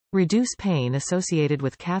Reduce pain associated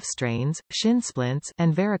with calf strains, shin splints,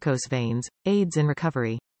 and varicose veins, aids in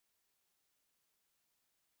recovery.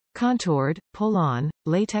 Contoured, pull-on,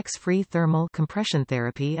 latex-free thermal compression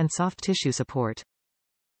therapy and soft tissue support.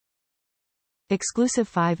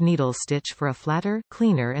 Exclusive 5-needle stitch for a flatter,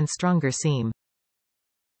 cleaner and stronger seam.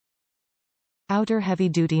 Outer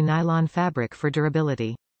heavy-duty nylon fabric for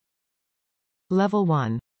durability. Level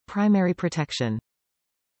 1. Primary protection.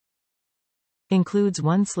 Includes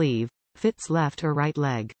one sleeve, fits left or right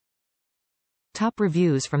leg. Top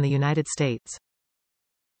reviews from the United States.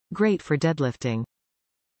 Great for deadlifting.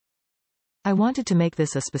 I wanted to make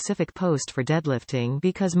this a specific post for deadlifting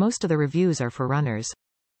because most of the reviews are for runners.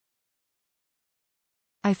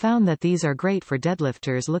 I found that these are great for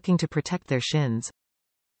deadlifters looking to protect their shins.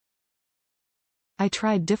 I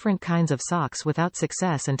tried different kinds of socks without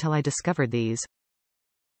success until I discovered these.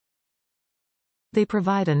 They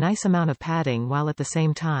provide a nice amount of padding while at the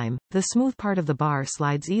same time, the smooth part of the bar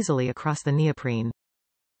slides easily across the neoprene.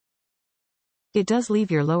 It does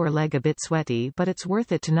leave your lower leg a bit sweaty, but it's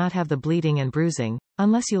worth it to not have the bleeding and bruising,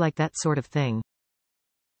 unless you like that sort of thing.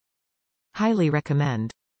 Highly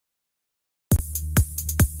recommend.